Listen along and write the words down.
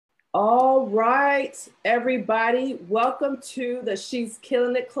All right, everybody, welcome to the She's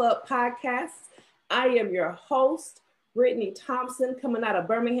Killing It Club podcast. I am your host, Brittany Thompson, coming out of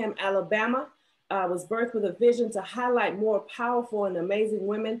Birmingham, Alabama. I was birthed with a vision to highlight more powerful and amazing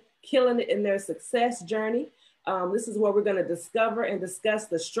women killing it in their success journey. This is where we're going to discover and discuss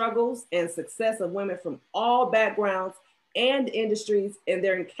the struggles and success of women from all backgrounds and industries and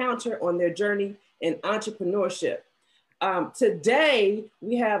their encounter on their journey in entrepreneurship. Today,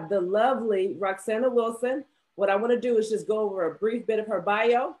 we have the lovely Roxana Wilson. What I want to do is just go over a brief bit of her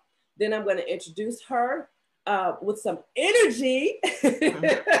bio. Then I'm going to introduce her with some energy.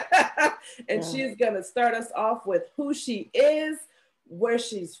 And she's going to start us off with who she is, where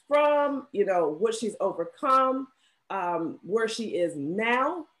she's from, what she's overcome, where she is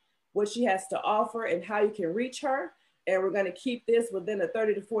now, what she has to offer, and how you can reach her. And we're going to keep this within a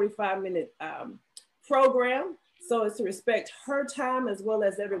 30 to 45-minute program. So as to respect her time as well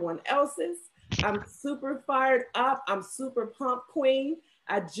as everyone else's. I'm super fired up. I'm super pumped, Queen.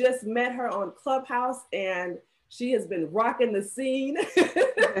 I just met her on Clubhouse and she has been rocking the scene.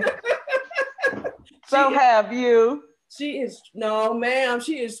 Have you. No, ma'am,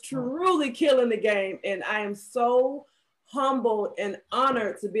 she is truly killing the game. And I am so humbled and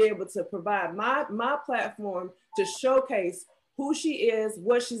honored to be able to provide my platform to showcase who she is,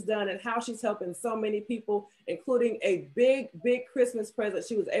 what she's done, and how she's helping so many people, including a big Christmas present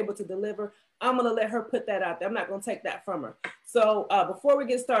she was able to deliver. I'm going to let her put that out there. I'm not going to take that from her. So before we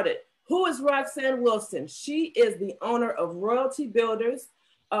get started, who is Roxana Wilson? She is the owner of Royalty Builders,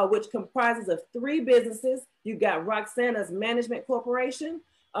 which comprises of 3 businesses. You got Roxana's Management Corporation,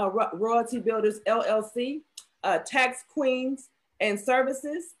 Royalty Builders LLC, Tax Queens and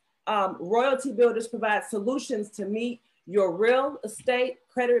Services. Royalty Builders provides solutions to meet your real estate,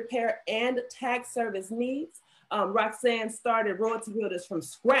 credit repair, and tax service needs. Roxana started Royalty Builders from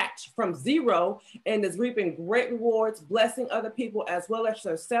scratch, from zero, and is reaping great rewards, blessing other people as well as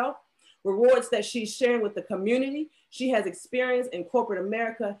herself. Rewards that she's sharing with the community. She has experience in corporate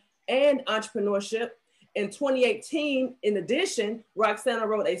America and entrepreneurship. In 2018, in addition, Roxana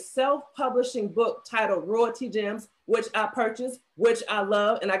wrote a self-publishing book titled Royalty Gems, which I purchased, which I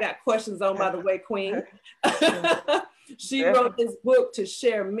love, and I got questions on, by the way, Queen. She wrote this book to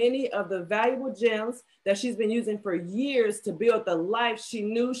share many of the valuable gems that she's been using for years to build the life she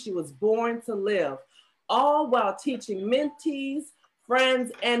knew she was born to live, all while teaching mentees,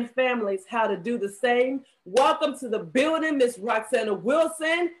 friends, and families how to do the same. Welcome to the building, Miss Roxana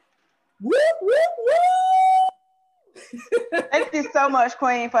Wilson. Woo, woo, woo! Thank you so much,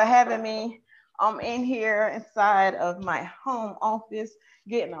 Queen, for having me. I'm in here inside of my home office,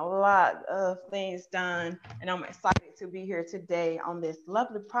 getting a lot of things done, and I'm excited to be here today on this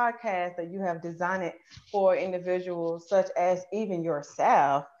lovely podcast that you have designed for individuals such as even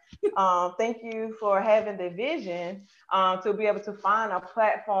yourself. Thank you for having the vision to be able to find a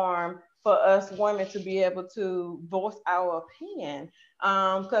platform for us women to be able to voice our opinion.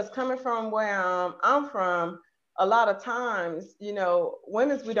 Because coming from where I'm from, a lot of times,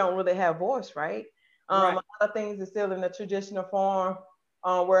 women's, we don't really have voice, right? Right. A lot of things are still in the traditional form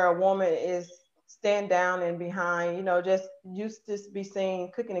where a woman is stand down and behind, just used to be seen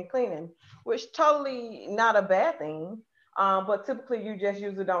cooking and cleaning, which totally not a bad thing. But typically you just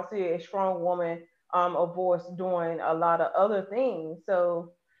usually don't see a strong woman, a voice doing a lot of other things.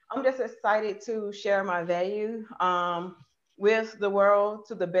 So I'm just excited to share my value with the world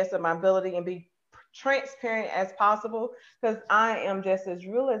to the best of my ability and be transparent as possible, because I am just as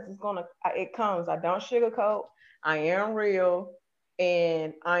real as it comes. I don't sugarcoat. I am real,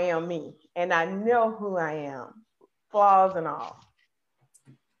 and I am me, and I know who I am, flaws and all.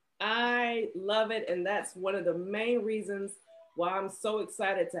 I love it, and that's one of the main reasons why I'm so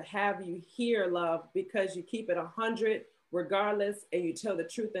excited to have you here, love, because you keep it 100 regardless, and you tell the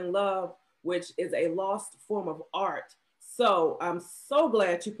truth in love, which is a lost form of art. So I'm so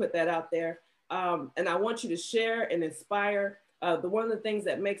glad you put that out there. And I want you to share and inspire. One of the things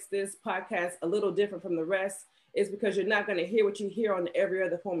that makes this podcast a little different from the rest is because you're not going to hear what you hear on every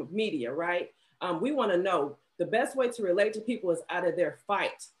other form of media, right? We want to know the best way to relate to people is out of their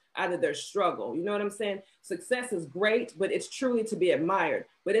fight, out of their struggle. You know what I'm saying? Success is great, but it's truly to be admired.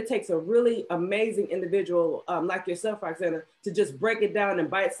 But it takes a really amazing individual like yourself, Roxana, to just break it down in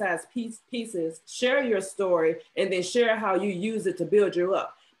bite-sized pieces, share your story, and then share how you use it to build you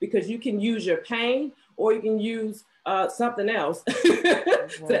up. Because you can use your pain or you can use something else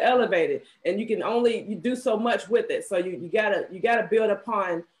to elevate it. And you can you do so much with it. So you gotta build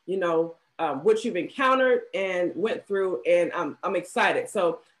upon, what you've encountered and went through, and I'm excited.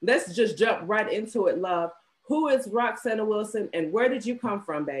 So let's just jump right into it, love. Who is Roxana Wilson and where did you come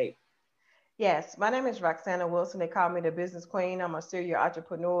from, babe? Yes, my name is Roxana Wilson. They call me the business queen. I'm a serial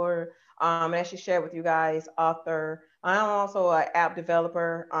entrepreneur. As she shared with you guys, author. I'm also an app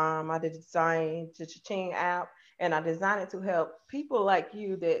developer. I did design the Cha-Ching app, and I designed it to help people like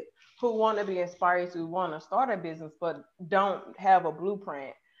you that who want to be inspired to want to start a business but don't have a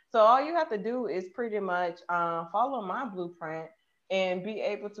blueprint. So all you have to do is pretty much follow my blueprint and be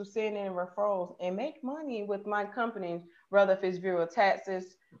able to send in referrals and make money with my company, whether if it's bureau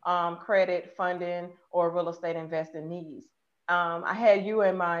taxes, credit, funding, or real estate investing needs. I had you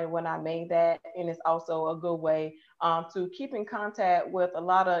in mind when I made that, and it's also a good way to keep in contact with a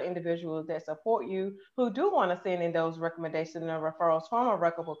lot of individuals that support you who do want to send in those recommendations and referrals from a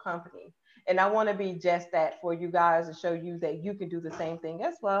reputable company. And I want to be just that for you guys to show you that you can do the same thing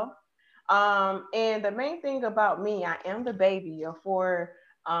as well. And the main thing about me, I am the baby of four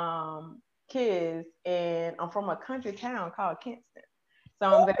kids, and I'm from a country town called Kinston. So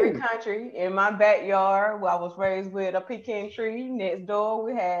I'm very country. In my backyard, where I was raised with a pecan tree. Next door,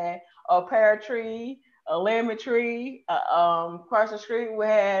 we had a pear tree, a lemon tree. Across the street, we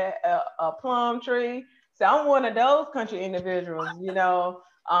had a plum tree. So I'm one of those country individuals, you know.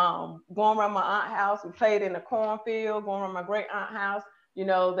 Going around my aunt's house, we played in the cornfield. Going around my great aunt's house, you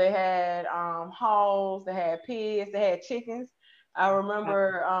know, they had hogs, they had pigs, they had chickens. I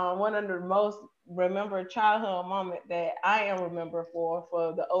remember one of the most remember childhood moment that I am remember for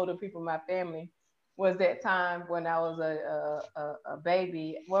the older people in my family was that time when I was a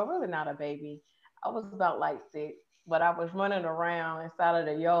baby. Well, really not a baby. I was about like 6, but I was running around inside of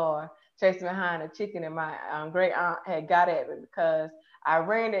the yard chasing behind a chicken, and my great aunt had got at me because I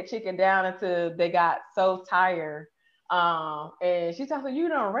ran that chicken down until they got so tired. And she told me, "You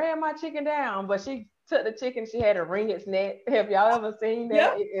done ran my chicken down," but she took the chicken, she had to wring its neck. Have y'all ever seen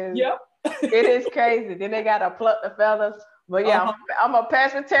that? Yep. It is crazy. Then they gotta pluck the feathers. But yeah, I'm a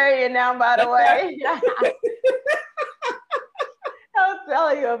pescatarian now, by the way. I'll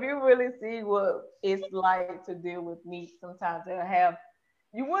tell you, if you really see what it's like to deal with meat, sometimes they'll have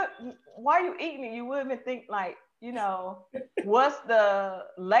you would while you eating it, you wouldn't even think like, you know, what's the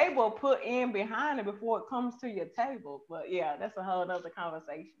label put in behind it before it comes to your table. But yeah, that's a whole other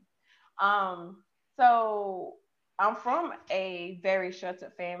conversation. So I'm from a very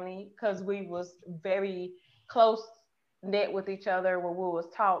sheltered family because we was very close knit with each other where we was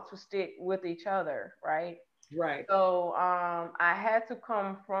taught to stick with each other, right? Right. So I had to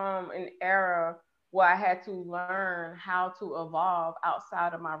come from an era where I had to learn how to evolve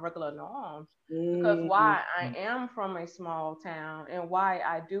outside of my regular norms. Because why I am from a small town and why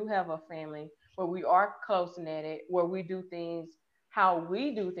I do have a family where we are close knitted, where we do things how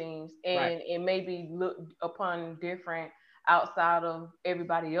we do things, and it may be looked upon different outside of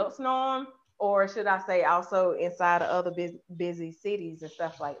everybody else norm, or should I say also inside of other busy cities and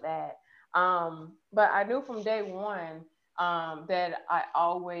stuff like that. But I knew from day one that I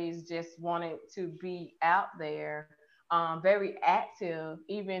always just wanted to be out there, very active.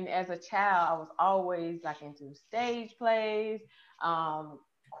 Even as a child, I was always like into stage plays,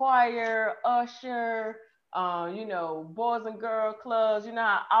 choir, usher, you know, boys and girl clubs, you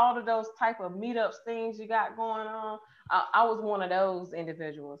know, all of those type of meetups things you got going on. I was one of those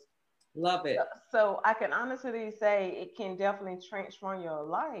individuals. Love it. So I can honestly say it can definitely transform your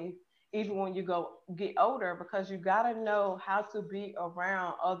life even when you get older, because you got to know how to be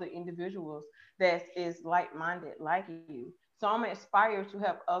around other individuals that is like-minded like you. So I'm inspired to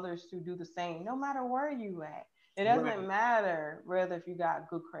help others to do the same no matter where you at. It doesn't matter whether if you got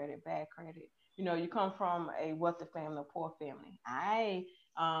good credit, bad credit. You know, you come from a wealthy family, a poor family. I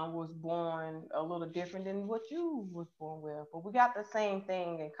was born a little different than what you was born with, but we got the same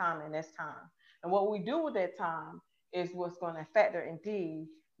thing in common this time. And what we do with that time is what's going to factor indeed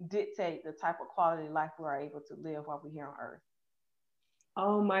dictate the type of quality life we're able to live while we're here on earth.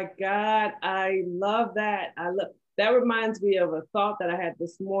 Oh my God, I love that. That reminds me of a thought that I had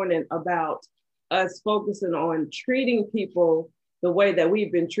this morning about us focusing on treating people the way that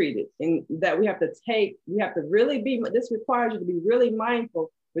we've been treated, and that we have to really be, this requires you to be really mindful,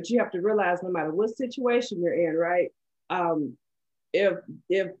 but you have to realize no matter what situation you're in, right?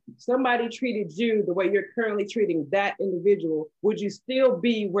 If somebody treated you the way you're currently treating that individual, would you still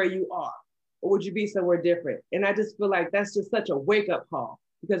be where you are, or would you be somewhere different? And I just feel like that's just such a wake-up call,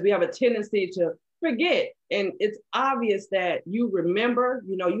 because we have a tendency to forget. And it's obvious that you remember,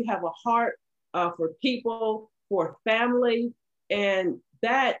 you know, you have a heart for people, for family, and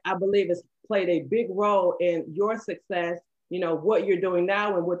that, I believe, has played a big role in your success, you know, what you're doing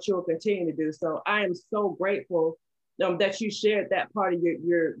now and what you'll continue to do. So I am so grateful that you shared that part of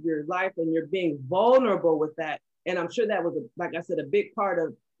your life, and you're being vulnerable with that. And I'm sure that was, like I said, a big part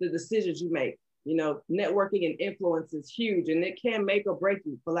of the decisions you make. You know, networking and influence is huge, and it can make or break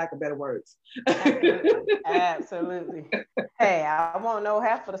you, for lack of better words. Absolutely. Absolutely. Hey, I won't know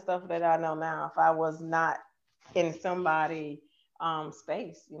half of the stuff that I know now if I was not in somebody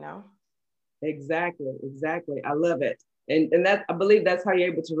space, you know. Exactly, exactly. I love it. And that, I believe that's how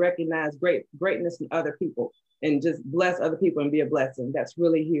you're able to recognize greatness in other people and just bless other people and be a blessing. That's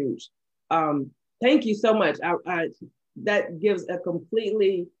really huge. Thank you so much. That gives a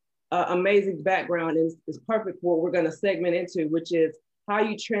completely amazing background, and is perfect for what we're going to segment into, which is how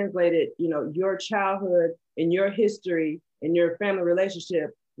you translated, you know, your childhood and your history and your family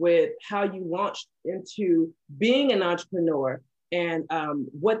relationship with how you launched into being an entrepreneur, and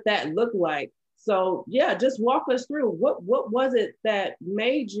what that looked like. So yeah, just walk us through what was it that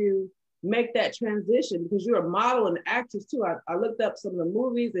made you make that transition, because you're a model and actress too. I looked up some of the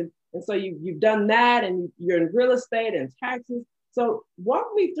movies, and so you've done that, and you're in real estate and taxes. So walk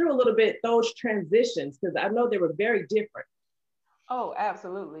me through a little bit those transitions, because I know they were very different. Oh,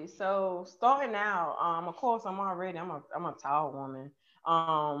 absolutely. So starting out, of course, I'm a tall woman.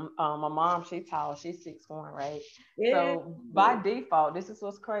 My mom, she's tall, she's 6'1", right? Yeah. So by default, this is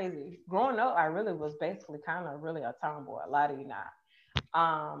what's crazy. Growing up, I really was basically kind of really a tomboy. A lot of you not.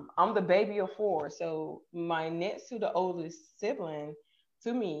 I'm the baby of four, so my next to the oldest sibling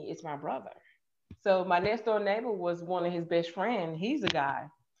to me is my brother. So my next door neighbor was one of his best friend. He's a guy.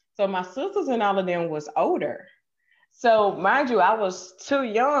 So my sisters and all of them was older. So mind you, I was too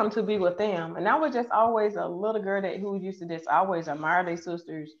young to be with them, and I was just always a little girl that who used to just always admire their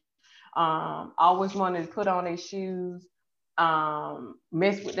sisters. Always wanted to put on their shoes,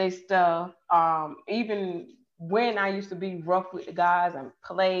 mess with their stuff. Even when I used to be rough with the guys and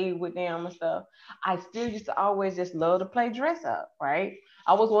play with them and stuff, I still used to always just love to play dress up, right?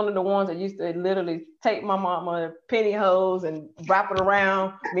 I was one of the ones that used to literally take my mama pantyhose and wrap it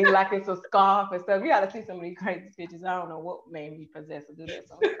around me like it's a scarf and stuff. You got to see some of these crazy pictures. I don't know what made me possess to do that.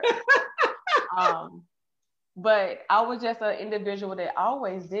 So crazy. But I was just an individual that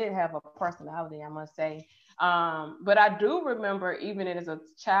always did have a personality, I must say. But I do remember, even as a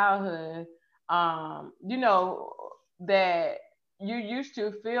childhood, you know, that you used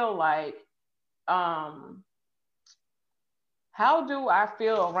to feel like, um, how do I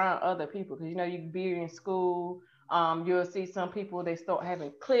feel around other people? Because, you know, you can be in school, you'll see some people, they start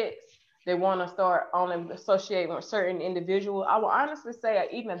having cliques. They want to start only associating with certain individual. I will honestly say,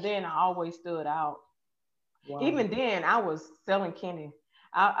 even then, I always stood out. Wow. Even then, I was selling candy.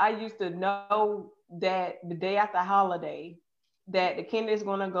 I used to know that the day after holiday, that the candy is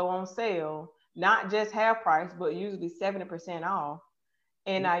going to go on sale, not just half price, but usually 70% off.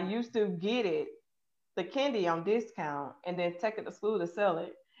 And I used to get it, the candy on discount, and then take it to school to sell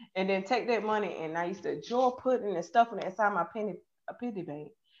it. And then take that money, and I used to enjoy putting and stuffing it inside my penny bank.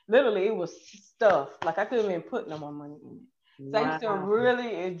 Literally, it was stuff. Like I couldn't even put no more money in it. So I used to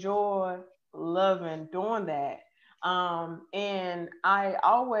really enjoy loving doing that. And I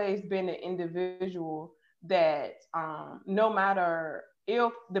always been an individual that no matter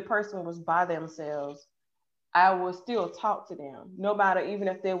if the person was by themselves, I would still talk to them. No matter, even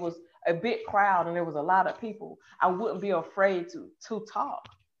if there was a big crowd and there was a lot of people, I wouldn't be afraid to talk.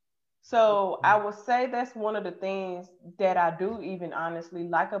 So I would say that's one of the things that I do even honestly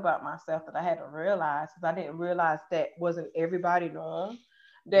like about myself, that I had to realize, because I didn't realize that wasn't everybody knowing,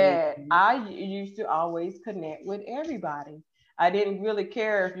 that I used to always connect with everybody. I didn't really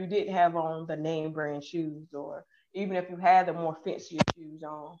care if you didn't have on the name brand shoes, or even if you had the more fancier shoes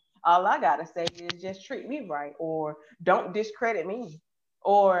on. All I gotta say is just treat me right, or don't discredit me,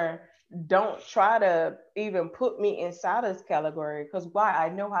 or don't try to even put me inside this category. Because why? I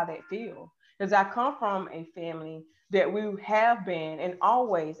know how that feels. Because I come from a family that we have been, and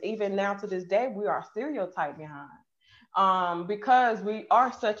always, even now to this day, we are stereotyped behind. Because we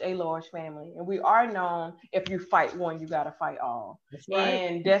are such a large family, and we are known, if you fight one, you got to fight all. That's right.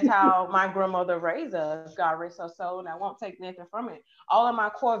 And that's how my grandmother raised us. God rest her soul, and I won't take nothing from it. All of my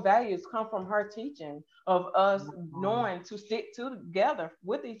core values come from her teaching of us knowing to stick together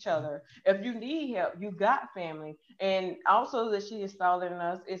with each other. If you need help, you got family. And also that she installed in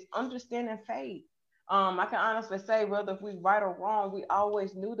us is understanding faith. I can honestly say, whether if we right or wrong, we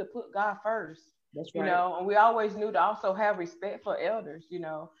always knew to put God first. That's right. You know, and we always knew to also have respect for elders, you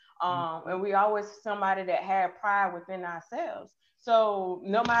know, and we always somebody that had pride within ourselves. So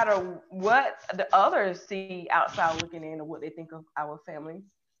no matter what the others see outside looking in or what they think of our family,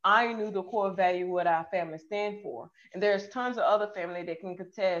 I knew the core value what our family stand for. And there's tons of other family that can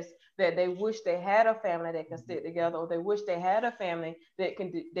contest that they wish they had a family that can stick together, or they wish they had a family that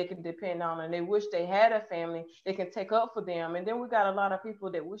they can depend on, and they wish they had a family that can take up for them. And then we got a lot of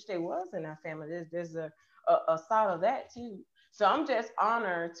people that wish they was in our family. There's a side of that too. So I'm just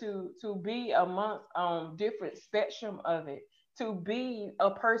honored to be amongst different spectrum of it, to be a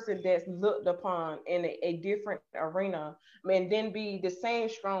person that's looked upon in a different arena, and then be the same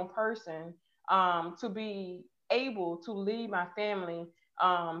strong person, to be able to lead my family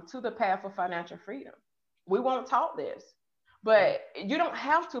to the path of financial freedom. We won't taught this, but you don't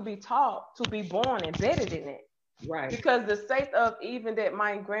have to be taught to be born embedded in it. Right. Because the sake of even that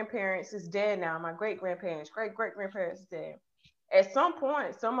my grandparents is dead now, my great grandparents, great grandparents is dead. At some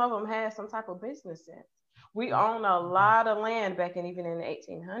point, some of them had some type of business sense. We own a lot of land back in even in the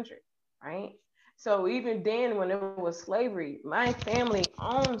 1800s, right? So even then, when it was slavery, my family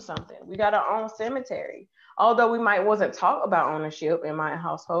owned something. We got our own cemetery. Although we might wasn't taught about ownership in my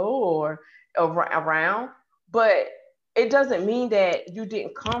household or around, but it doesn't mean that you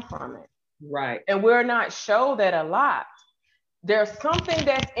didn't come from it. Right. And we're not shown that a lot. There's something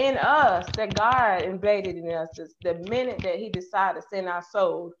that's in us that God embedded in us. The minute that He decided to send our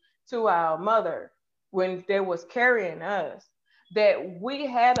soul to our mother when they was carrying us, that we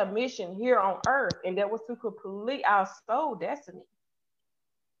had a mission here on earth, and that was to complete our soul destiny.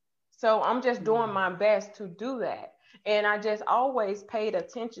 So I'm just doing my best to do that. And I just always paid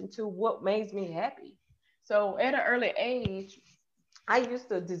attention to what makes me happy. So at an early age, I used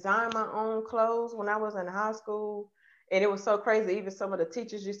to design my own clothes when I was in high school. And it was so crazy. Even some of the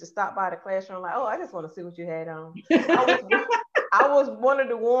teachers used to stop by the classroom like, oh, I just want to see what you had on. I was one of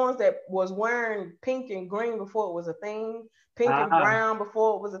the ones that was wearing pink and green before it was a thing, pink and brown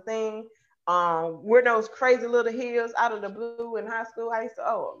before it was a thing. Wear those crazy little heels out of the blue in high school. I used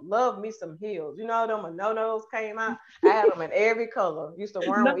to love me some heels. You know them no-nos came out. I had them in every color. Used to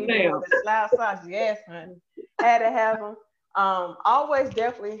wear them even with the slouch socks. Yes, honey. Had to have them. Always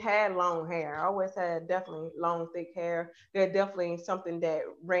definitely had long hair. I always had definitely long, thick hair. They're definitely something that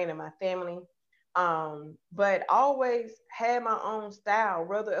ran in my family. But always had my own style,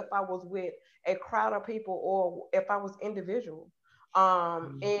 whether if I was with a crowd of people or if I was individual.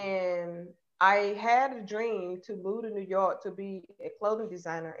 And I had a dream to move to New York to be a clothing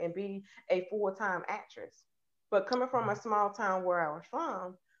designer and be a full-time actress. But coming from a small town where I was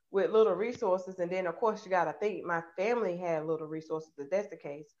from, with little resources, and then of course you got to think my family had little resources if that's the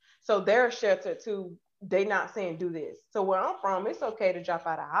case, so they're sheltered too. They not saying do this. So where I'm from, it's okay to drop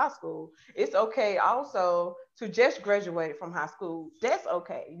out of high school. It's okay also to just graduate from high school. That's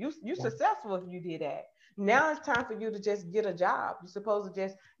okay. You successful if you did that. Now it's time for you to just get a job. You're supposed to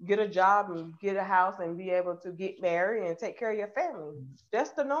just get a job and get a house and be able to get married and take care of your family.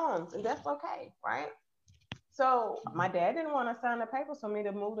 That's the norms, and that's okay, right? So my dad didn't want to sign the papers for me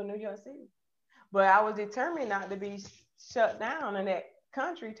to move to New York City, but I was determined not to be shut down in that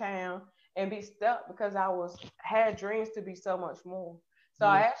country town and be stuck because I had dreams to be so much more. So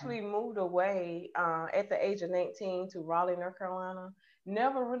I actually moved away at the age of 19 to Raleigh, North Carolina.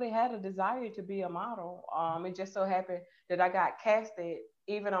 Never really had a desire to be a model. It just so happened that I got casted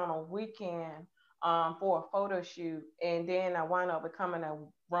even on a weekend for a photo shoot, and then I wound up becoming a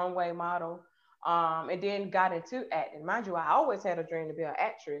runway model. And then got into acting. Mind you, I always had a dream to be an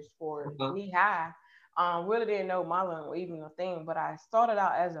actress for knee high. Really didn't know modeling was even a thing, but I started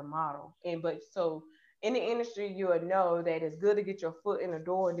out as a model. So in the industry, you would know that it's good to get your foot in the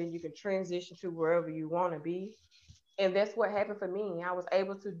door, and then you can transition to wherever you want to be. And that's what happened for me. I was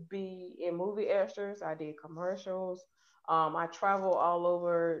able to be in movie extras. I did commercials. I traveled all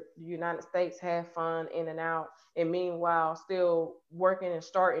over the United States, have fun in and out, and meanwhile still working and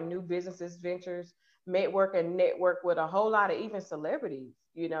starting new businesses, ventures, network and network with a whole lot of even celebrities.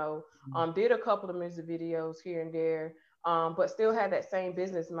 Did a couple of music videos here and there, but still had that same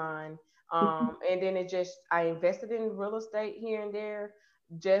business mind. And then I invested in real estate here and there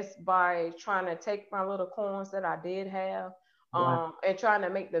just by trying to take my little coins that I did have, and trying to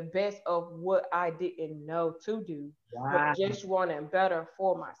make the best of what I didn't know to do, but just wanting better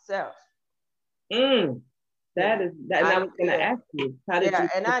for myself. That is that. I was going to ask you, how did you?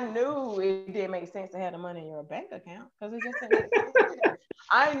 And I knew it didn't make sense to have the money in your bank account because it just didn't make sense.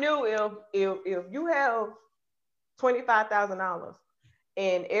 I knew if you have $25,000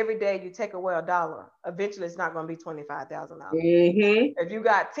 and every day you take away $1, eventually it's not going to be $25,000. If you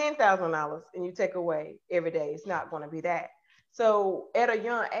got $10,000 and you take away every day, it's not going to be that. So at a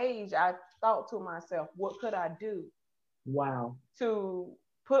young age, I thought to myself, what could I do? To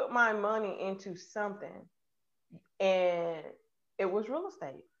put my money into something, and it was real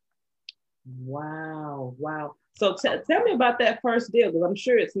estate. Wow. Wow. So tell me about that first deal, because I'm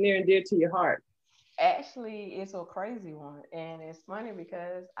sure it's near and dear to your heart. Actually, it's a crazy one. And it's funny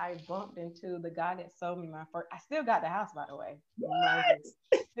because I bumped into the guy that sold me my first. I still got the house, by the way.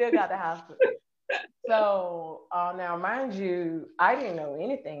 Still got the house. So now, mind you, I didn't know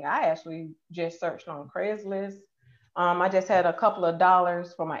anything. I actually just searched on Craigslist. I just had a couple of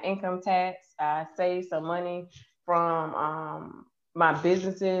dollars for my income tax. I saved some money from my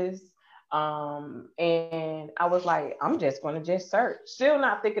businesses. And I was like, I'm just going to just search. Still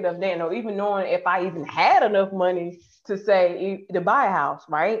not thinking of that, or even knowing if I even had enough money to say to buy a house,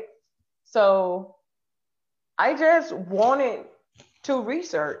 right? So I just wanted to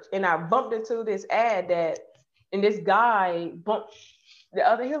research, and I bumped into this ad and this guy bumped the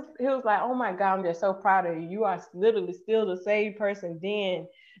other. He was like, "Oh my God, I'm just so proud of you. You are literally still the same person then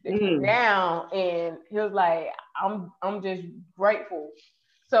now." And he was like, "I'm just grateful."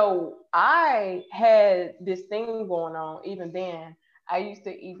 So I had this thing going on even then. I used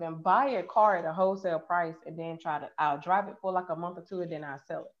to even buy a car at a wholesale price and then I'll drive it for like a month or two and then I'll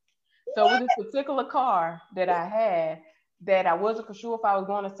sell it. So with this particular car that I had, that I wasn't sure if I was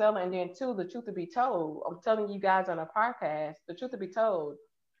going to sell it. And then two, the truth to be told, I'm telling you guys on a podcast, the truth to be told,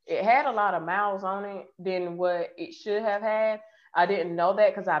 it had a lot of miles on it than what it should have had. I didn't know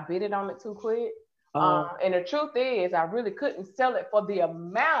that because I bid it on it too quick. And the truth is, I really couldn't sell it for the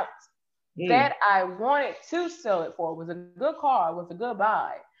amount that I wanted to sell it for. It was a good car. It was a good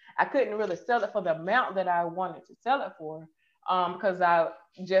buy. I couldn't really sell it for the amount that I wanted to sell it for because I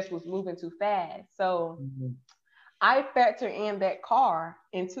just was moving too fast. So I factor in that car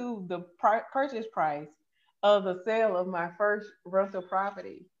into the purchase price of the sale of my first rental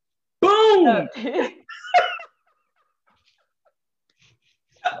property. Boom!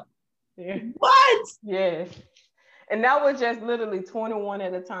 Yeah. What? Yes. And that was just literally 21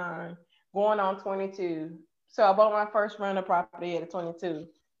 at the time, going on 22. So I bought my first rental property at 22.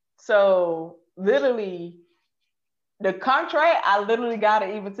 So literally, the contract, I literally got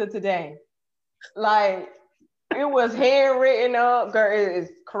it even to today. Like, it was handwritten up. Girl, it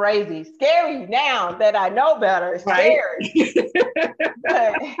is crazy. Scary now that I know better. It's scary.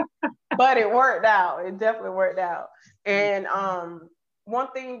 but it worked out. It definitely worked out. And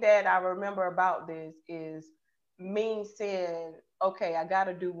one thing that I remember about this is me saying, okay, I got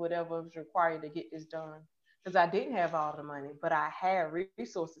to do whatever is required to get this done. Because I didn't have all the money, but I had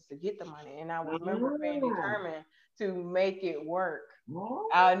resources to get the money. And I remember being determined to make it work.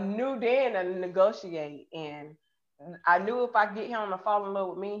 I knew then to negotiate. And I knew if I get him to fall in love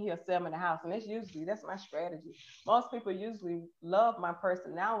with me, he'll sell me the house. And that's my strategy. Most people usually love my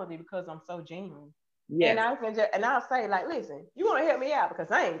personality because I'm so genuine. Yes. And I'll say, like, listen, you want to help me out because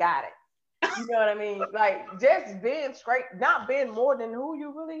I ain't got it. You know what I mean? Like, just being straight, not being more than who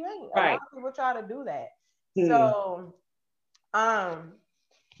you really ain't. Right. A lot of people try to do that. So, I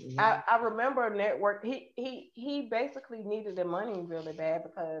remember network. He basically needed the money really bad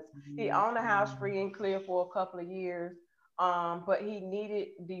because he owned a house free and clear for a couple of years. But he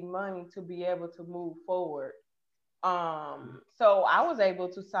needed the money to be able to move forward. So I was able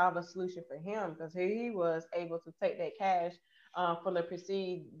to solve a solution for him because he was able to take that cash from the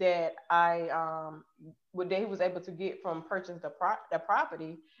proceed that that he was able to get from purchasing the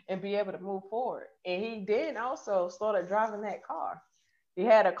property and be able to move forward. And he then also started driving that car. He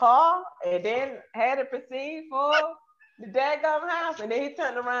had a car and then had it proceed for the daggum house. And then he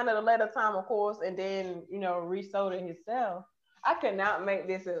turned around at a later time, of course, and then, resold it himself. I could not make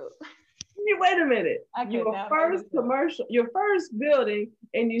this up. Wait a minute. Your first building,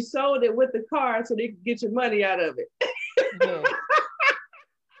 and you sold it with the car so they could get your money out of it. Yeah.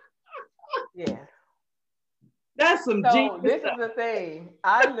 Yeah. That's some genius. This is the thing.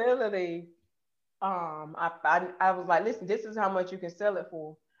 I literally, I was like, listen, this is how much you can sell it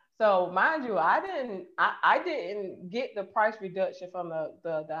for. So mind you, I didn't get the price reduction from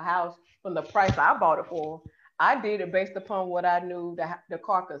the house from the price I bought it for. I did it based upon what I knew the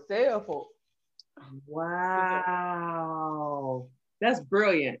car could sell for. Wow. That's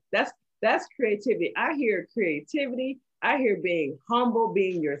brilliant. That's creativity. I hear creativity. I hear being humble,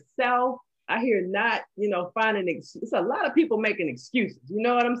 being yourself. I hear not, finding it's a lot of people making excuses. You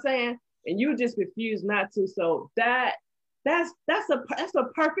know what I'm saying? And you just refuse not to. So that's a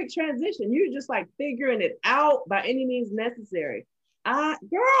perfect transition. You're just like figuring it out by any means necessary.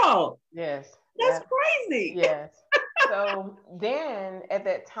 Girl. Yes. That's crazy. Yes. So then at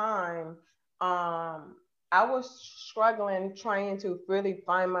that time, I was struggling trying to really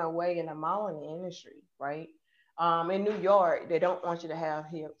find my way in the modeling industry, right? In New York, they don't want you to have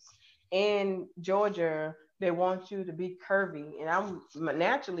hips. In Georgia, They want you to be curvy. And I'm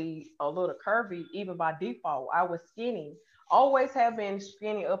naturally a little curvy, even by default. I was skinny, always have been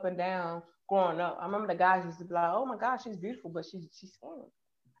skinny up and down growing up. I remember the guys used to be like, oh my gosh, she's beautiful, but she's skinny.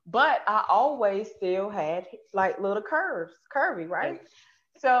 But I always still had like little curves, curvy, right?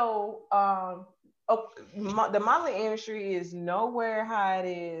 So the modeling industry is nowhere how it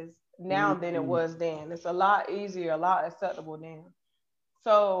is now than it was then. It's a lot easier, a lot acceptable now.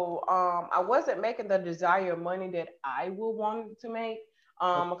 So I wasn't making the desired money that I would want to make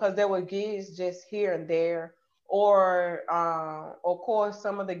because there were gigs just here and there, or of course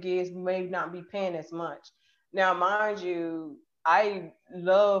some of the gigs may not be paying as much. Now, mind you, I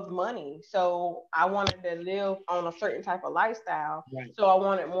love money, so I wanted to live on a certain type of lifestyle. Right. So I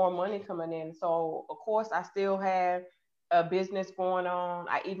wanted more money coming in. So of course I still had a business going on.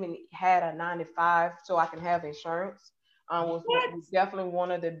 I even had a 9 to 5 so I can have insurance. Was definitely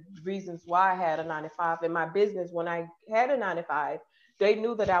one of the reasons why I had a 9 to 5 in my business. When I had a 9 to 5, they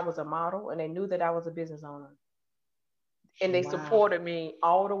knew that I was a model and they knew that I was a business owner. And they supported me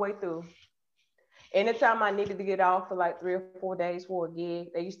all the way through. Anytime I needed to get off for like 3 or 4 days for a gig,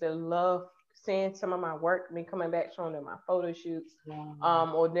 they used to love seeing some of my work, me coming back, showing them my photo shoots,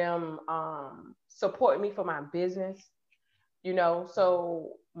 or them supporting me for my business. You know,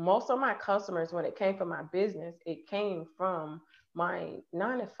 so most of my customers, when it came from my business, it came from my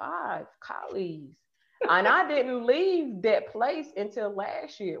 9 to 5 colleagues. And I didn't leave that place until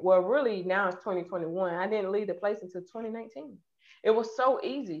last year. Well, really, now it's 2021. I didn't leave the place until 2019. It was so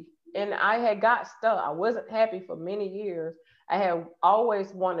easy. And I had got stuck. I wasn't happy for many years. I had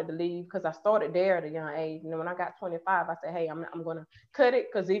always wanted to leave because I started there at a young age. And then when I got 25, I said, hey, I'm going to cut it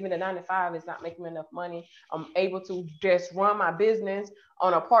because even the 9 to 5 is not making me enough money. I'm able to just run my business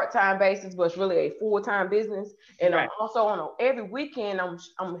on a part-time basis, but it's really a full-time business. And I'm also every weekend,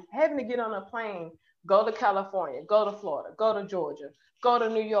 I'm having to get on a plane, go to California, go to Florida, go to Georgia, go to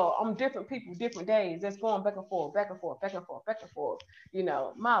New York. I'm different people, different days. That's going back and forth, back and forth, back and forth, back and forth. You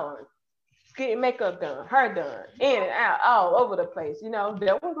know, modeling, getting makeup done, hair done, in and out, all over the place. You know,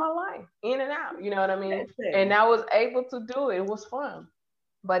 that was my life, in and out. You know what I mean? And I was able to do it. It was fun.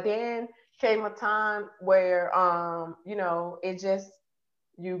 But then came a time where, you know, it just,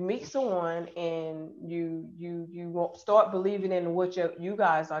 you meet someone and you won't start believing in what you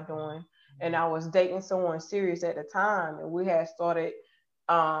guys are doing. And I was dating someone serious at the time, and we had started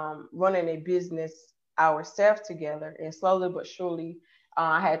running a business ourselves together. And slowly but surely,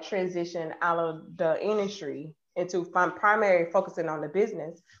 I had transitioned out of the industry into primary focusing on the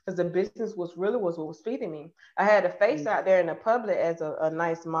business, because the business was what was feeding me. I had a face out there in the public as a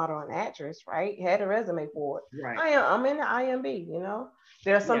nice model and actress, right? Had a resume for it. Right. I'm in the IMB, you know.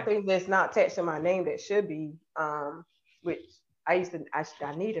 There are some things that's not attached to my name that should be, which I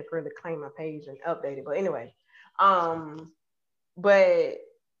need to further claim my page and update it. But anyway, but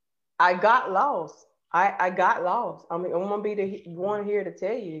I got lost. I got lost. I mean, I'm gonna be the one here to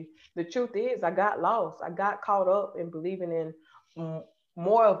tell you the truth is I got lost. I got caught up in believing in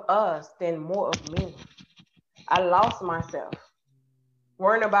more of us than more of me. I lost myself,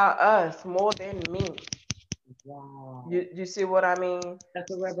 worrying about us more than me. Wow. You see what I mean?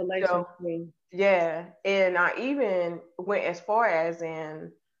 That's a revelation. So, yeah, and I even went as far as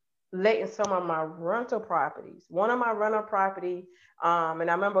in letting some of my rental properties. One of my rental property, and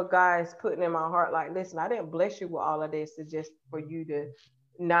I remember guys putting in my heart like, listen, I didn't bless you with all of this to just for you to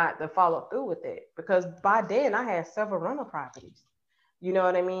not to follow through with it, because by then I had several rental properties. You know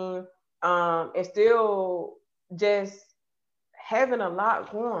what I mean? And still just having a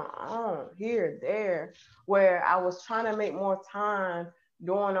lot going on here, there, where I was trying to make more time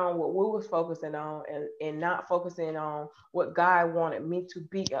doing on what we was focusing on and not focusing on what God wanted me to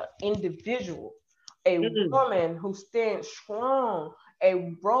be, an individual, a woman who stands strong,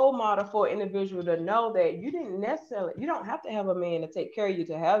 a role model for an individual to know that you don't have to have a man to take care of you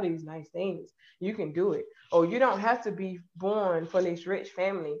to have these nice things. You can do it. Or you don't have to be born from this rich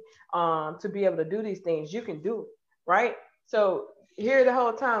family to be able to do these things. You can do it, right? So here the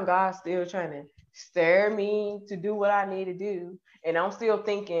whole time, God's still trying to stir me to do what I need to do. And I'm still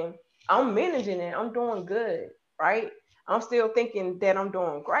thinking, I'm managing it. I'm doing good, right? I'm still thinking that I'm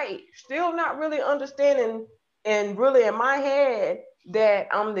doing great. Still not really understanding and really in my head that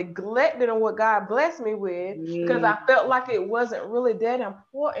I'm neglecting on what God blessed me with, because I felt like it wasn't really that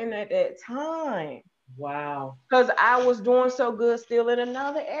important at that time. Wow. Because I was doing so good still in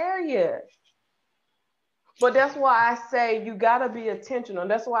another area. But that's why I say you got to be intentional.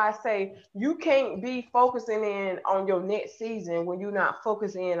 That's why I say you can't be focusing in on your next season when you're not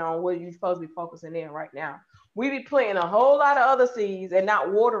focusing on what you're supposed to be focusing in right now. We be planting a whole lot of other seeds and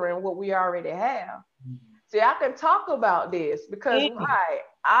not watering what we already have. See, I can talk about this because why?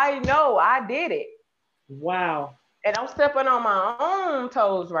 I know I did it. Wow. And I'm stepping on my own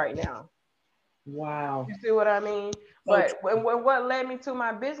toes right now. Wow. You see what I mean? So But what led me to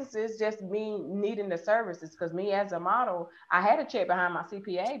my business is just me needing the services. Because me as a model, I had a check behind my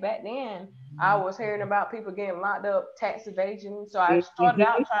CPA back then. I was hearing about people getting locked up, tax evasion. So I started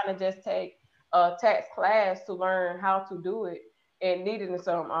out trying to just take a tax class to learn how to do it and needing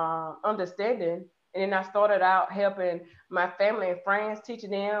some understanding. And then I started out helping my family and friends,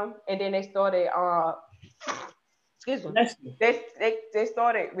 teaching them. And then they started excuse me. They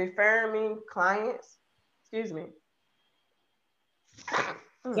started referring me clients. Excuse me.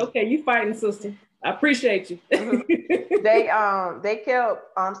 It's okay, you fighting, sister. I appreciate you. They kept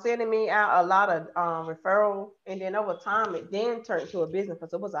sending me out a lot of referrals, and then over time it then turned to a business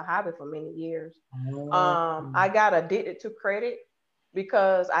because it was a hobby for many years. I got addicted to credit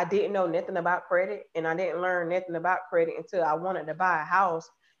because I didn't know nothing about credit, and I didn't learn nothing about credit until I wanted to buy a house,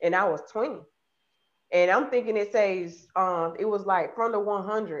 and I was 20. And I'm thinking it says it was like from the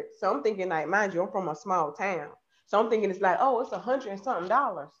 100. So I'm thinking, like, mind you, I'm from a small town. So I'm thinking it's like, oh, it's $100 and something.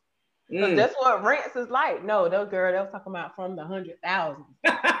 Because that's what rents is like. No, those girl, they was talking about from the 100,000.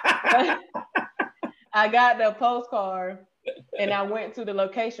 I got the postcard and I went to the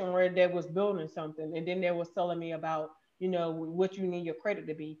location where they was building something. And then they was telling me about, you know, what you need your credit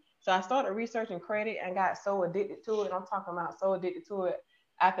to be. So I started researching credit and got so addicted to it. I'm talking about so addicted to it.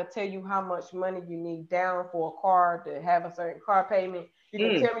 I could tell you how much money you need down for a car to have a certain car payment. You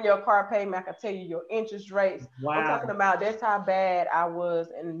can tell me your car payment. I can tell you your interest rates. Wow. I'm talking about that's how bad I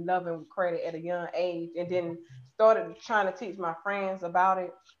was in loving credit at a young age, and then started trying to teach my friends about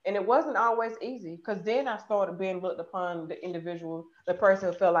it. And it wasn't always easy because then I started being looked upon the individual, the person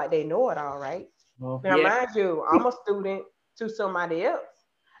who felt like they know it all, right? Now, mind you, I'm a student to somebody else.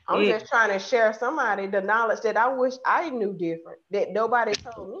 I'm just trying to share somebody the knowledge that I wish I knew different, that nobody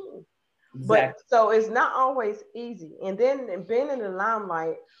told me. Exactly. But so it's not always easy. And then being in the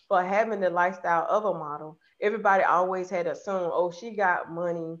limelight for having the lifestyle of a model, everybody always had to assume, oh, she got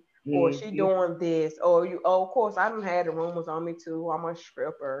money, or she doing this, or of course, I done had the rumors on me too. I'm a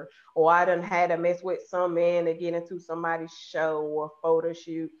stripper, or I done had to mess with some man to get into somebody's show or photo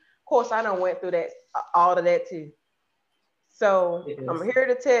shoot. Of course, I done went through that, all of that too. So I'm here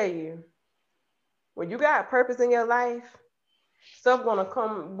to tell you, when you got purpose in your life, stuff gonna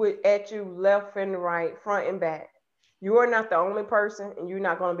come at you left and right, front and back. You are not the only person, and you're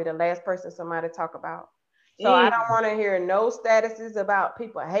not gonna be the last person somebody talk about. So I don't want to hear no statuses about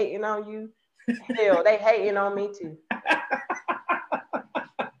people hating on you. Hell, they hating on me too.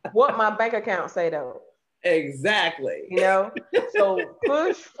 What my bank account say though? Exactly. You know, so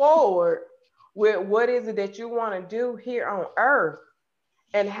push forward with what is it that you want to do here on earth,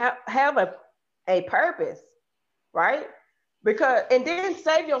 and have a purpose, right? Because, and then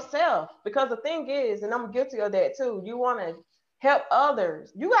save yourself, because the thing is, and I'm guilty of that too, you want to help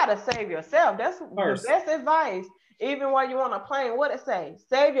others, you got to save yourself. That's first. The best advice. Even while you're on a plane, what it say?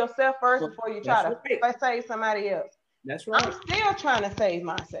 Save yourself first before you try to save somebody else. That's right. I'm still trying to save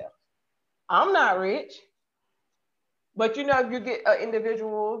myself. I'm not rich, but you know, if you get an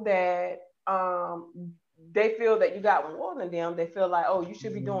individual that they feel that you got more than them, they feel like, oh, you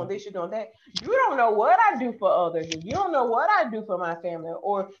should be doing this, you're doing that. You don't know what I do for others. You don't know what I do for my family,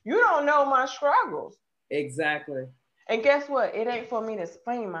 or you don't know my struggles. Exactly. And guess what? It ain't for me to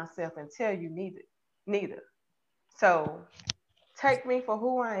explain myself and tell you neither. So take me for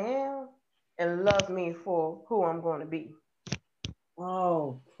who I am and love me for who I'm going to be.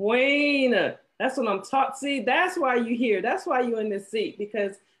 Oh, Queen. That's what I'm talking. See, that's why you're here. That's why you're in this seat,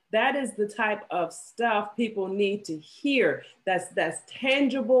 because that is the type of stuff people need to hear. That's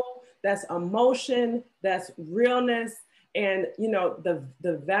tangible, that's emotion, that's realness. And you know,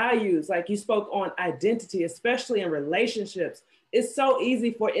 the values, like you spoke on identity, especially in relationships. It's so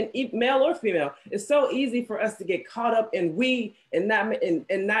easy for, in male or female, it's so easy for us to get caught up in we and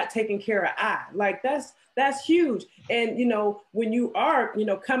not taking care of I. Like that's huge. And you know, when you are, you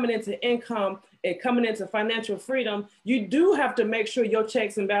know, coming into income and coming into financial freedom, you do have to make sure your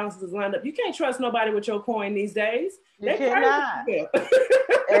checks and balances lined up. You can't trust nobody with your coin these days. You cannot.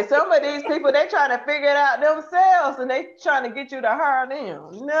 And some of these people, they trying to figure it out themselves, and they trying to get you to hire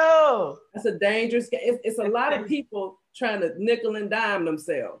them. No, that's a dangerous game. It's a lot of people trying to nickel and dime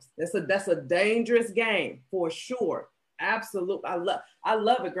themselves. That's a dangerous game for sure. Absolutely, I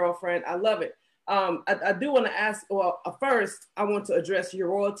love it, girlfriend. I love it. I do want to ask, well, first, I want to address your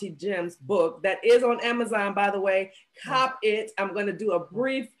Royalty Gems book that is on Amazon, by the way. Cop it. I'm going to do a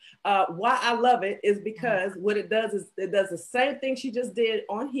brief. Why I love it is because what it does is it does the same thing she just did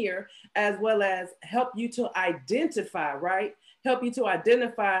on here, as well as help you to identify, right? Help you to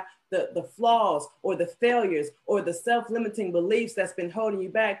identify the flaws or the failures or the self-limiting beliefs that's been holding you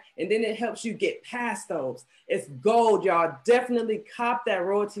back. And then it helps you get past those. It's gold, y'all. Definitely cop that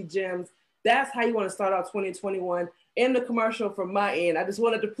Royalty Gems. That's how you want to start out 2021. In the commercial from my end. I just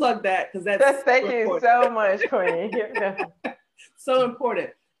wanted to plug that because that's thank you so much, Queen. So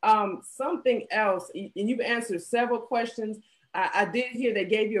important. Something else, and you've answered several questions. I did hear they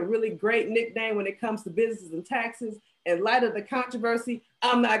gave you a really great nickname when it comes to business and taxes. In light of the controversy,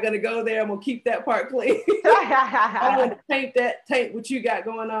 I'm not going to go there. I'm going to keep that part clean. I want to taint what you got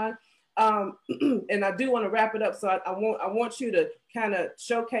going on. And I do want to wrap it up. So I want you to kind of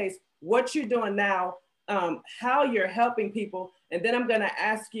showcase what you're doing now, how you're helping people. And then I'm going to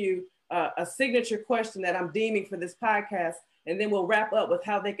ask you a signature question that I'm deeming for this podcast. And then we'll wrap up with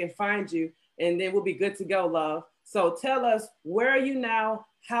how they can find you. And then we'll be good to go, love. So tell us, where are you now?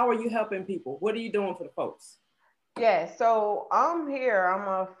 How are you helping people? What are you doing for the folks? Yeah, so I'm here. I'm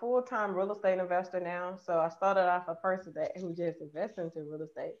a full-time real estate investor now. So I started off a person who just invests into real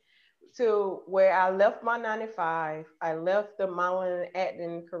estate, to where I left my 9-to-5. I left the modeling and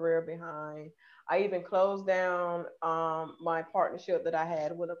acting career behind. I even closed down my partnership that I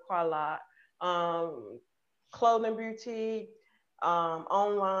had with a car lot, clothing boutique,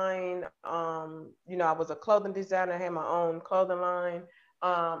 online. I was a clothing designer, I had my own clothing line.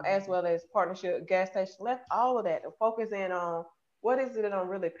 As well as partnership, gas station, left all of that to focus in on what is it that I'm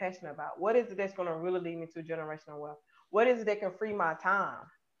really passionate about? What is it that's going to really lead me to generational wealth? What is it that can free my time?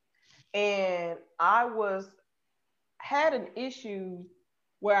 And I had an issue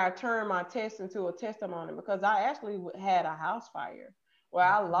where I turned my test into a testimony, because I actually had a house fire where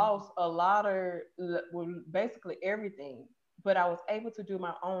I lost a lot of, basically everything, but I was able to do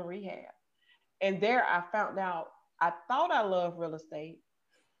my own rehab. And there I found out, I thought I loved real estate.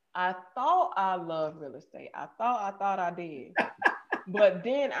 I thought I did. But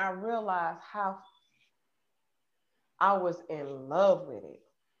then I realized how I was in love with it.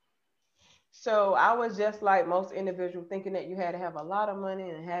 So I was just like most individuals, thinking that you had to have a lot of money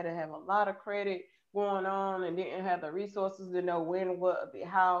and had to have a lot of credit going on, and didn't have the resources to know when, what,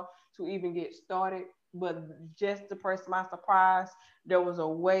 how to even get started. But just to press my surprise, there was a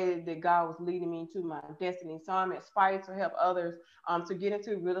way that God was leading me to my destiny. So I'm inspired to help others to get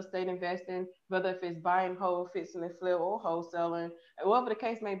into real estate investing, whether if it's buying whole, fixing and flip, or wholesaling, whatever the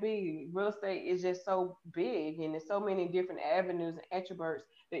case may be. Real estate is just so big, and there's so many different avenues and attributes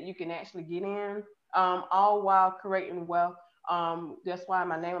that you can actually get in, all while creating wealth. That's why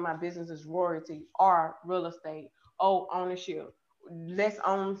my name of my business is Royalty, R, real estate, O, ownership. Let's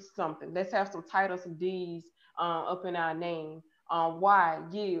own something. Let's have some titles, some deeds up in our name. Y,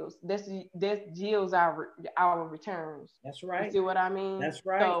 yields. That yields our returns. That's right. You see what I mean? That's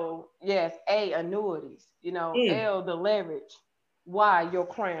right. So yes, A, annuities. L, the leverage. Y, your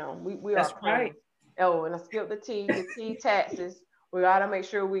crown. We That's are crowns. Right. Oh, and I skipped the T, taxes. We got to make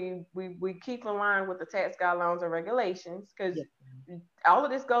sure we keep in line with the tax guidelines and regulations, because all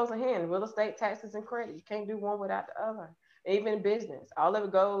of this goes in hand. Real estate, taxes, and credit. You can't do one without the other. Even business, all of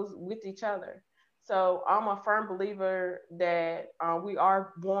it goes with each other. So I'm a firm believer that we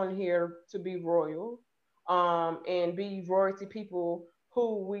are born here to be royal, and be royalty people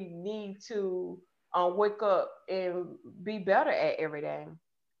who we need to wake up and be better at every day.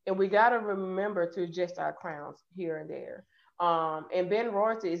 And we got to remember to adjust our crowns here and there. And being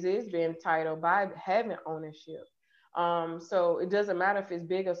royalty is being titled by having ownership. So it doesn't matter if it's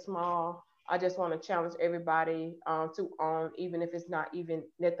big or small. I just want to challenge everybody to own, even if it's not even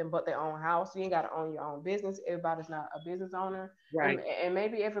nothing but their own house. You ain't got to own your own business. Everybody's not a business owner. Right. And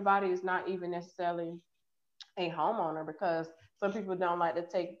maybe everybody is not even necessarily a homeowner, because some people don't like to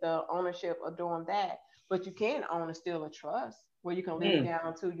take the ownership of doing that. But you can own and still a trust where you can leave it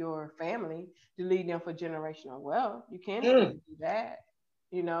down to your family to lead them for generational wealth. You can still do that,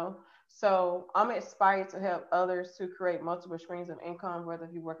 So I'm inspired to help others to create multiple streams of income, whether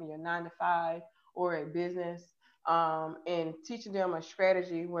you're working your 9-to-5 or a business, and teaching them a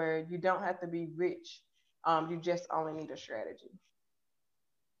strategy where you don't have to be rich. You just only need a strategy.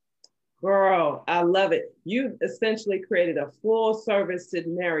 Girl, I love it. You essentially created a full service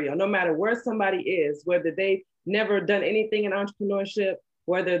scenario, no matter where somebody is, whether they've never done anything in entrepreneurship,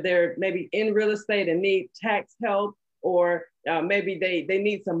 whether they're maybe in real estate and need tax help, or maybe they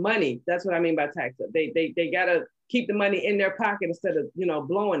need some money. That's what I mean by tax up. They gotta keep the money in their pocket instead of, you know,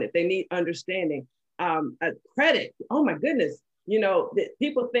 blowing it. They need understanding. Credit. Oh my goodness. You know,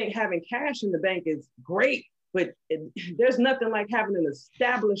 people think having cash in the bank is great, but there's nothing like having an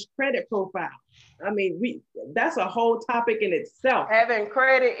established credit profile. I mean, that's a whole topic in itself. Having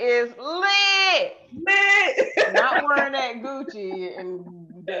credit is lit. Man. Not wearing that Gucci and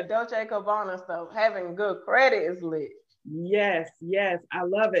the Dolce & Gabbana stuff. Having good credit is lit. Yes, I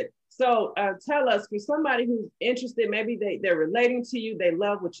love it. So tell us, for somebody who's interested, maybe they're relating to you, they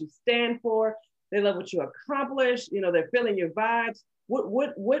love what you stand for, they love what you accomplish, you know, they're feeling your vibes.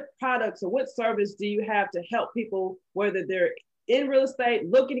 What products or what service do you have to help people, whether they're in real estate,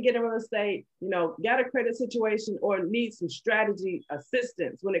 looking to get in real estate, you know, got a credit situation, or need some strategy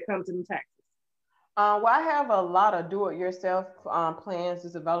assistance when it comes to the taxes? Well, I have a lot of do-it-yourself plans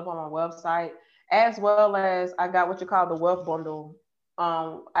that's available on my website, as well as I got what you call the wealth bundle.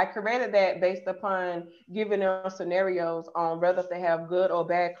 I created that based upon giving them scenarios on whether if they have good or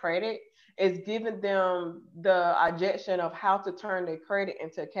bad credit. It's giving them the objection of how to turn their credit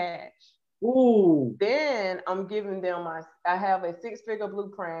into cash. Ooh. Then I'm giving them I have a 6-figure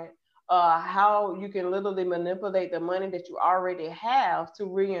blueprint, how you can literally manipulate the money that you already have to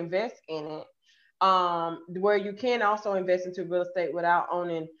reinvest in it. Where you can also invest into real estate without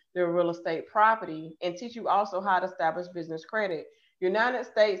owning the real estate property, and teach you also how to establish business credit. United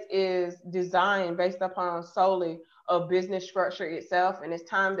States is designed based upon solely a business structure itself, and it's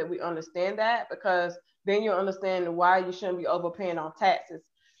time that we understand that, because then you'll understand why you shouldn't be overpaying on taxes.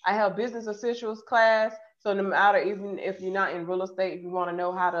 I have business essentials class, so no matter, even if you're not in real estate, if you want to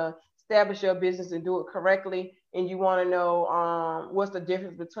know how to establish your business and do it correctly, and you want to know what's the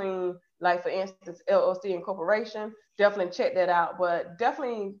difference between, like, for instance, LLC and corporation, definitely check that out. But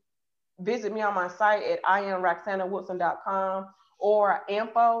definitely visit me on my site at IamRoxanaWoodson.com or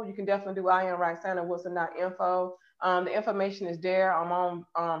info. You can definitely do IamRoxanaWoodson.info. The information is there. I'm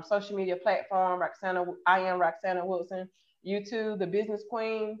on social media platform, I am Roxana Woodson. YouTube, The Business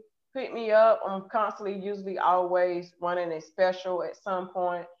Queen. Pick me up. I'm constantly, usually always running a special at some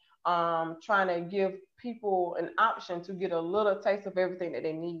point, trying to give people an option to get a little taste of everything that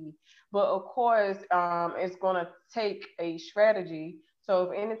they need. But of course, it's going to take a strategy.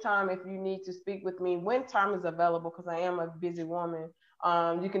 So if you need to speak with me, when time is available, because I am a busy woman,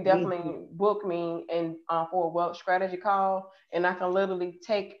 you can definitely book me and for a wealth strategy call, and I can literally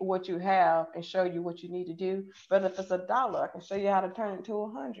take what you have and show you what you need to do. But if it's $1, I can show you how to turn it to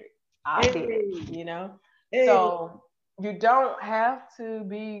 100. I did it, you know. So you don't have to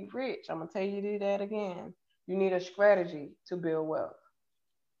be rich. I'm gonna tell you to do that again. You need a strategy to build wealth.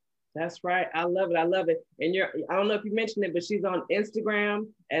 That's right. I love it. I love it. And I don't know if you mentioned it, but she's on Instagram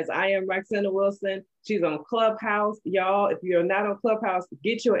as I am Roxana Wilson. She's on Clubhouse. Y'all, if you're not on Clubhouse,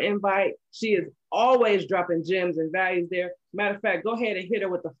 get your invite. She is always dropping gems and values there. Matter of fact, go ahead and hit her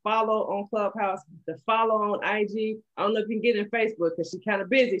with the follow on Clubhouse, the follow on IG. I don't know if you can get in Facebook because she's kind of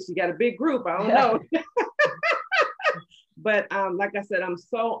busy. She got a big group. I don't know. But like I said, I'm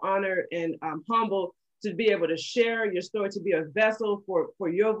so honored and humbled to be able to share your story, to be a vessel for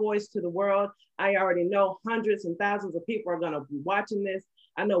your voice to the world. I already know hundreds and thousands of people are going to be watching this.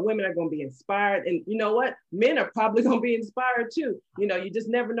 I know women are going to be inspired. And you know what? Men are probably going to be inspired too. You know, you just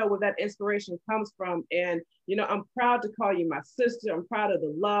never know where that inspiration comes from. And, you know, I'm proud to call you my sister. I'm proud of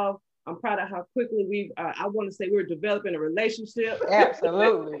the love. I'm proud of how quickly I want to say we're developing a relationship.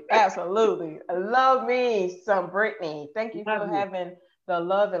 Absolutely. Absolutely. I love me some Brittany. Thank you for having the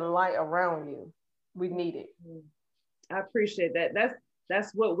love and light around you. We need it. I appreciate that.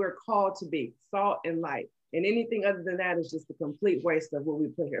 That's what we're called to be, salt and light. And anything other than that is just a complete waste of what we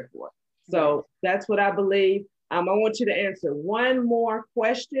put here for. So that's what I believe. I want you to answer one more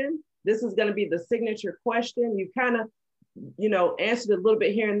question. This is going to be the signature question. You kind of, you know, answered a little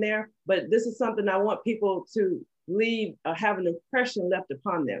bit here and there, but this is something I want people to leave, have an impression left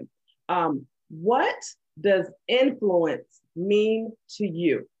upon them. What does influence mean to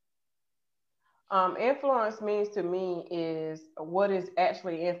you? Influence means to me is what is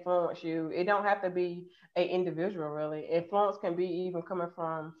actually influence you. It don't have to be an individual, really. Influence can be even coming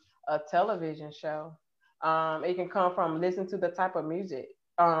from a television show. It can come from listening to the type of music.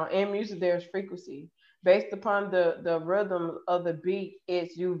 In music, there's frequency. Based upon the rhythm of the beat,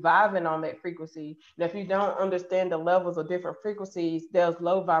 it's you vibing on that frequency. And if you don't understand the levels of different frequencies, there's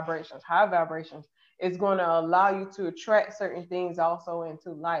low vibrations, high vibrations. It's going to allow you to attract certain things also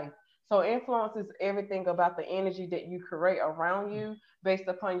into life. So influence is everything about the energy that you create around you based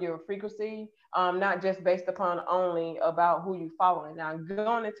upon your frequency, not just based upon only about who you follow. Now,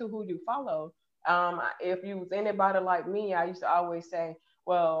 going into who you follow, If you was anybody like me, I used to always say,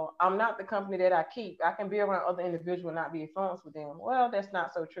 well, I'm not the company that I keep. I can be around other individuals and not be influenced with them. Well, that's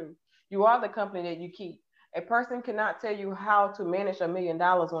not so true. You are the company that you keep. A person cannot tell you how to manage $1 million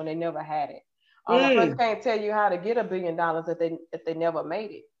when they never had it. A person can't tell you how to get $1 billion if they never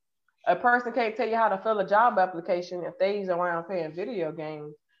made it. A person can't tell you how to fill a job application if they's around playing video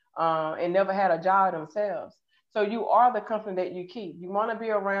games and never had a job themselves. So you are the company that you keep. You want to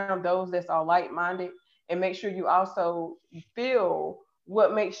be around those that are like-minded and make sure you also feel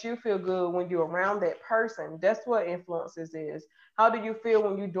what makes you feel good when you're around that person. That's what influences is. How do you feel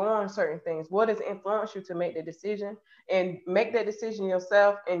when you're doing certain things? What does influence you to make the decision? And make that decision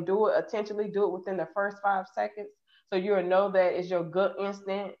yourself and do it intentionally, do it within the first 5 seconds. So you'll know that it's your gut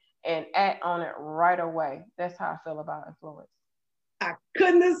instinct and act on it right away. That's how I feel about influence. I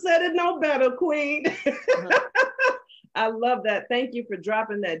couldn't have said it no better, Queen. I love that. Thank you for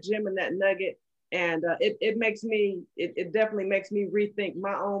dropping that gem and that nugget. And it definitely makes me rethink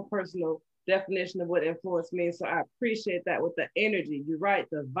my own personal definition of what influence means. So I appreciate that with the energy. You're right,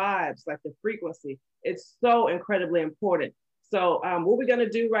 the vibes, like the frequency. It's so incredibly important. So what we're going to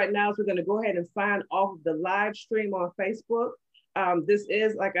do right now is we're going to go ahead and sign off the live stream on Facebook. This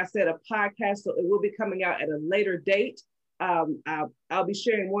is, like I said, a podcast, so it will be coming out at a later date. I'll be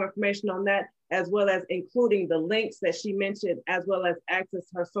sharing more information on that, as well as including the links that she mentioned, as well as access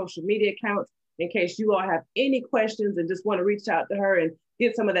to her social media accounts, in case you all have any questions and just want to reach out to her and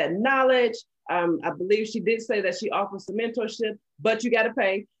get some of that knowledge. I believe she did say that she offers some mentorship, but you got to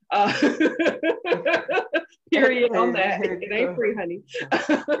pay. Period on that. It ain't free, honey.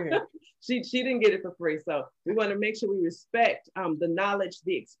 She didn't get it for free. So we want to make sure we respect the knowledge,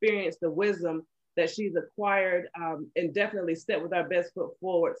 the experience, the wisdom that she's acquired, and definitely step with our best foot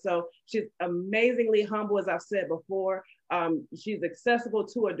forward. So she's amazingly humble, as I've said before. She's accessible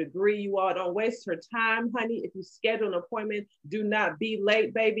to a degree. You all don't waste her time, honey. If you schedule an appointment, do not be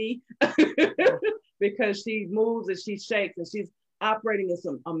late, baby, because she moves and she shakes and she's operating in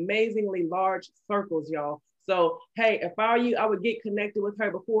some amazingly large circles, y'all. So, hey, if I were you, I would get connected with her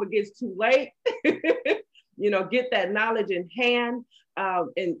before it gets too late. Get that knowledge in hand,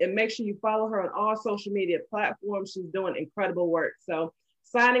 and make sure you follow her on all social media platforms. She's doing incredible work. So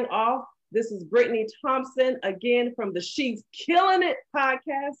signing off, this is Brittany Thompson, again, from the She's Killing It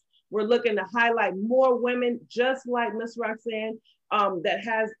podcast. We're looking to highlight more women just like Miss Roxanne, that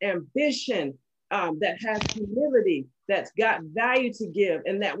has ambition, that has humility, that's got value to give,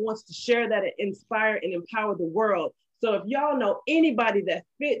 and that wants to share that and inspire and empower the world. So if y'all know anybody that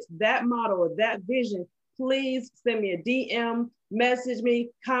fits that model or that vision, please send me a DM, message me,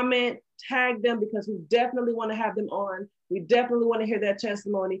 comment, tag them, because we definitely want to have them on. We definitely want to hear their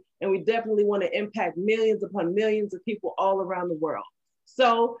testimony, and we definitely want to impact millions upon millions of people all around the world.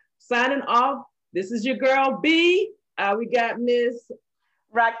 So signing off, this is your girl B. We got Miss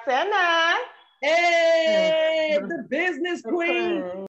Roxana. Hey, the business queen.